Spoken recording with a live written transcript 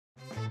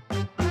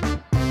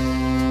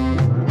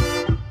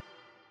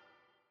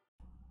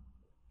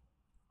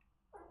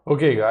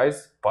Okay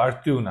guys,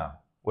 part 2 now.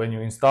 When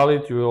you install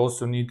it, you will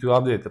also need to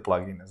update the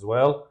plugin as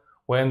well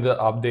when the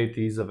update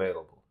is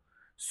available.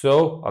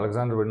 So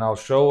Alexander will now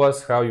show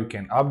us how you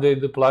can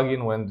update the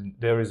plugin when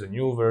there is a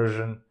new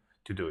version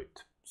to do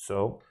it.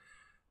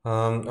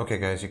 Okay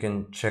guys, you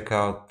can check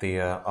out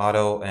the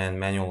auto and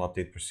manual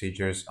update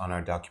procedures on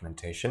our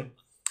documentation.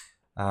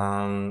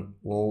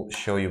 We'll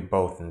show you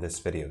both in this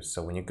video.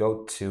 So when you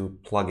go to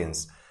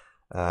plugins,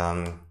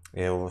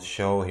 it will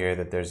show here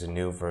that there's a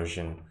new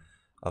version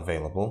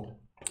available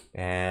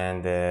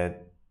and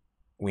that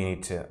we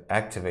need to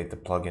activate the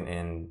plugin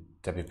in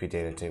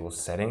wpDataTables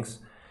settings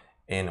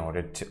in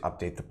order to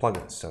update the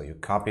plugin. So you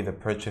copy the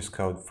purchase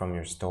code from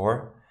your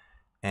store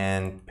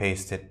and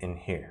paste it in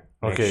here.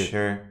 Make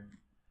sure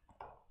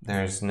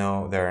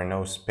there are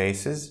no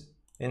spaces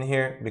in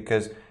here,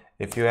 because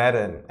if you add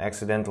an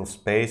accidental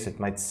space, it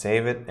might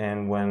save it,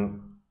 and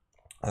when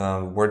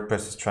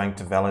WordPress is trying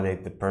to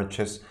validate the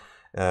purchase,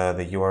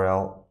 the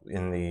URL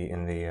in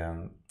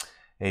the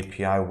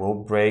API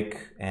will break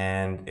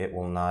and it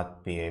will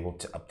not be able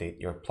to update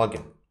your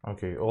plugin.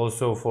 Okay,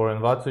 also for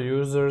Envato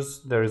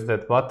users, there is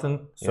that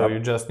button, so you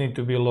just need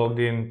to be logged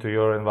in to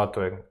your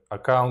Envato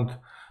account,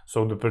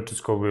 so the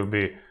purchase code will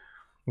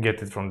get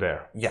it from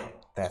there. Yeah,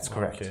 that's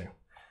correct. Okay.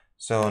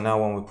 So now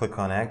when we click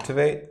on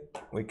activate,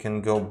 we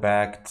can go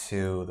back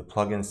to the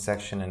plugins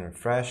section and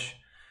refresh.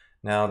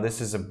 Now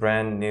this is a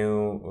brand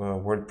new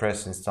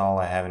WordPress install.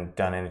 I haven't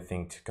done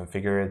anything to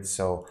configure it,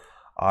 so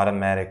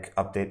automatic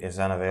update is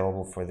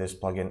unavailable for this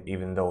plugin,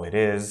 even though it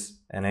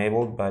is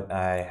enabled, but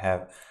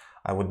I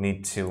would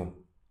need to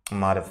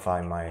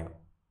modify my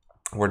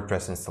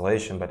WordPress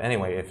installation. But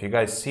anyway, if you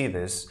guys see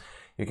this,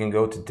 you can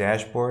go to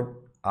dashboard,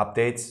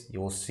 updates,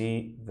 you will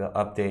see the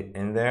update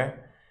in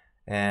there,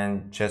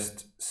 and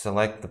just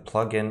select the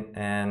plugin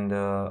and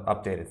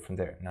update it from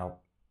there. Now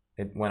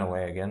it went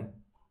away again,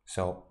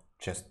 so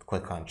just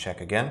click on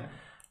check again,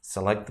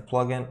 select the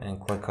plugin and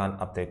click on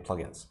update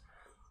plugins.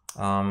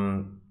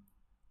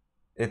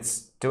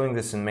 It's doing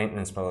this in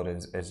maintenance mode,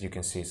 as you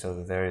can see,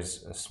 so there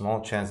is a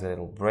small chance that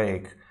it'll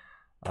break.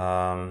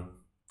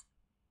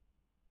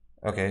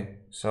 Okay,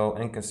 so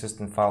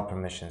inconsistent file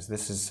permissions.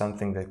 This is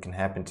something that can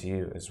happen to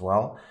you as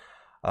well.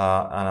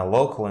 On a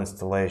local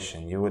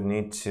installation, you would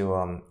need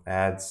to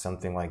add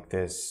something like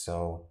this.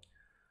 So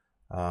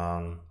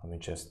let me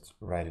just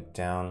write it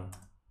down.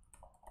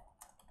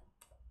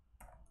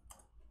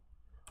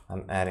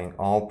 I'm adding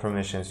all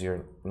permissions.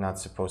 You're not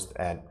supposed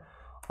to add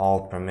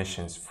all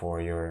permissions for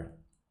your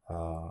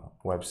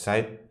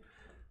website.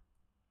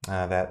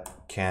 That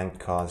can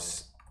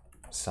cause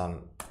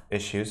some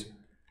issues.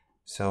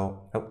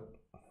 So, oh,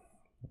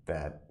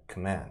 bad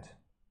command.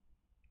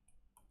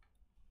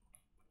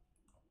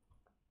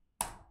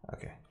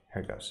 Okay,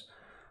 here it goes.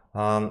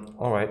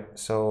 All right,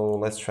 so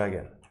let's try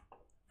again.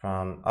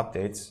 From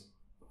updates,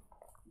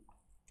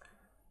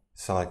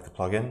 select the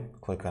plugin,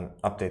 click on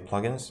update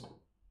plugins,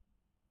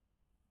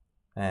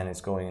 and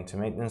it's going into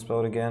maintenance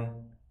mode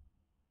again.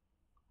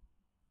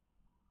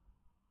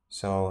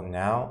 So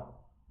now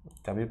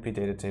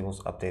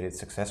wpDataTables updated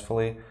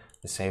successfully,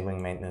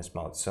 disabling maintenance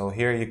mode. So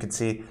here you can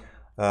see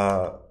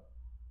the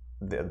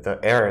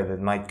error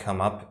that might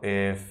come up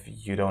if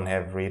you don't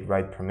have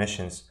read-write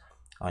permissions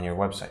on your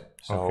website.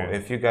 So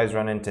if you guys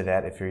run into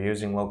that, if you're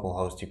using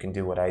localhost, you can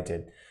do what I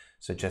did.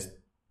 So just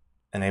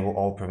enable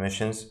all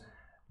permissions.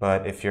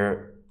 But if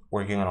you're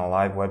working on a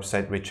live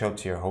website, reach out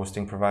to your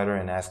hosting provider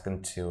and ask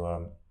them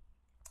to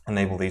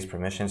enable these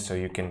permissions so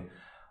you can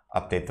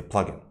update the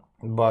plugin.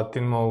 But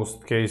in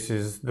most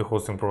cases, the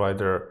hosting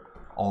provider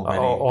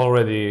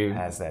already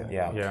has that.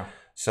 Yeah.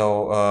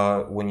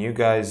 So when you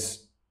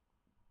guys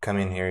come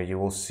in here, you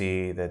will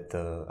see that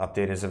the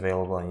update is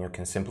available, and you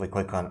can simply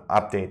click on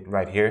update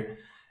right here,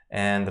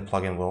 and the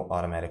plugin will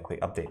automatically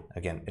update.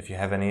 Again, if you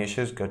have any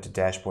issues, go to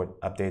dashboard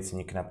updates and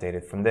you can update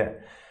it from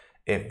there.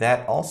 If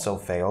that also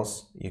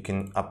fails, you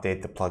can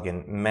update the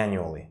plugin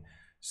manually.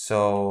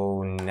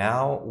 So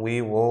now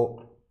we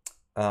will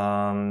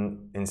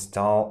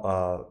install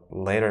a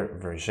later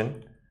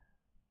version.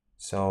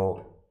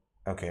 So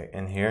okay,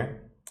 in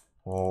here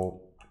we'll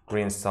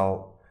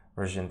reinstall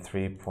version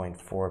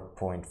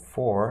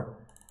 3.4.4.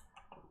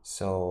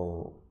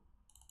 so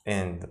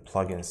in the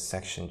plugins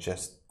section,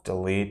 just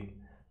delete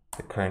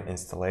the current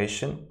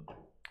installation.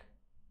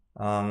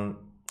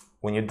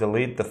 When you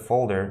delete the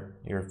folder,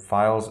 your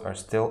files are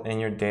still in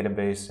your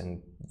database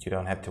and you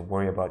don't have to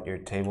worry about your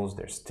tables.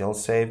 They're still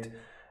saved.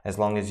 As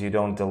long as you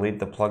don't delete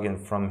the plugin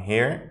from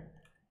here,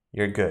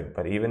 you're good.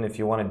 But even if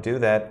you want to do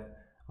that,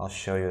 I'll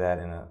show you that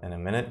in a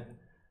minute.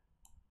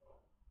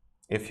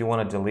 If you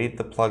want to delete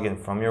the plugin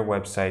from your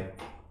website,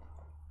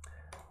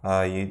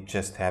 you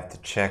just have to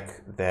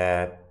check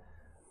that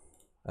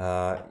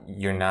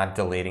you're not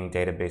deleting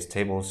database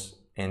tables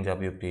in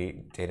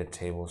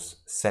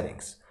wpDataTables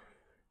settings.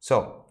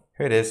 So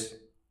here it is.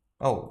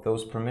 Oh,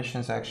 those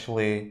permissions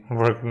actually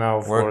work now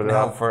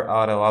for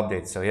auto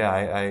update. So yeah,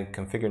 I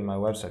configured my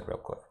website real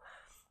quick.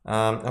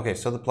 Okay,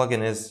 so the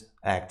plugin is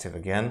active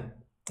again,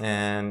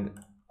 and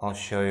I'll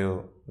show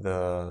you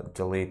the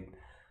delete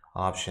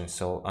option.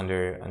 So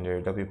under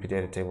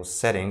wpDataTables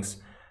settings,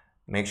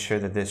 make sure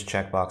that this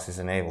checkbox is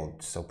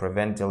enabled. So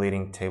prevent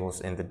deleting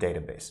tables in the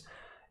database.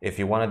 If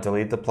you want to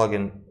delete the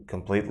plugin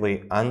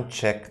completely,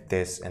 uncheck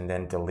this and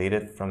then delete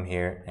it from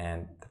here,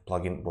 and the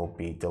plugin will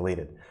be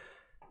deleted.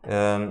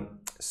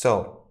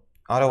 So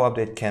auto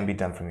update can be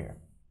done from here.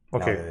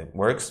 Okay. Now that it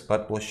works,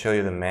 but we'll show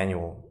you the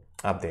manual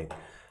update.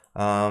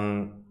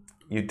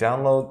 You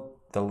download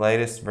the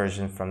latest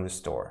version from the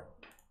store.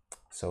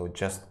 So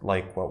just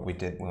like what we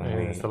did when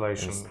we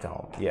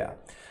installed. Yeah.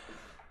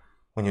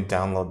 When you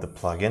download the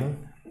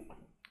plugin,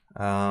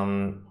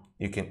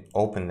 you can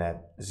open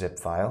that zip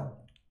file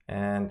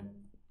and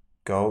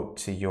go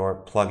to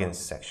your plugins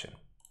section.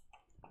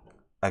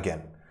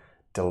 Again,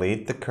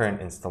 delete the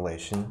current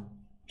installation,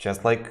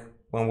 just like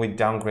when we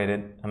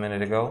downgraded a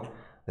minute ago.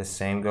 The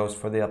same goes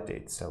for the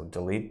update. So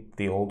delete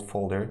the old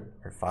folder.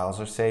 Your files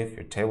are safe,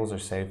 your tables are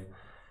safe,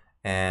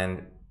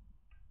 and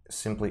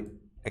simply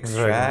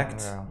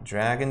extract,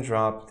 drag and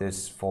drop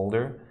this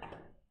folder.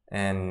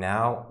 And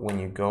now when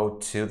you go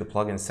to the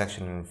plugin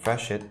section and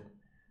refresh it,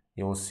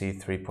 you will see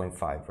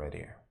 3.5 right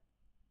here.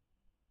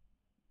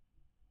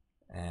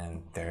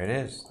 And there it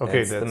is.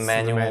 Okay, that's the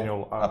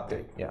manual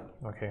update. Yeah.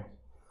 Okay.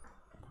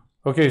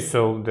 Okay,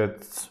 so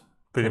that's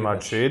pretty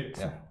much it.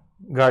 Yeah.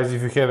 Guys,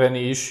 if you have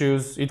any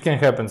issues, it can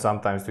happen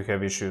sometimes to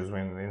have issues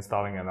when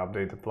installing an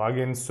updated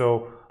plugin.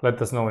 So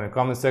let us know in the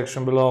comment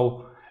section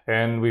below,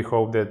 and we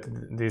hope that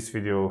this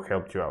video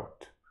helped you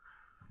out.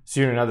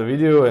 See you in another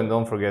video, and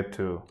don't forget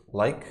to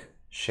like,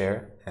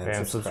 share,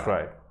 and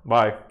subscribe.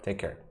 Bye. Take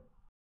care.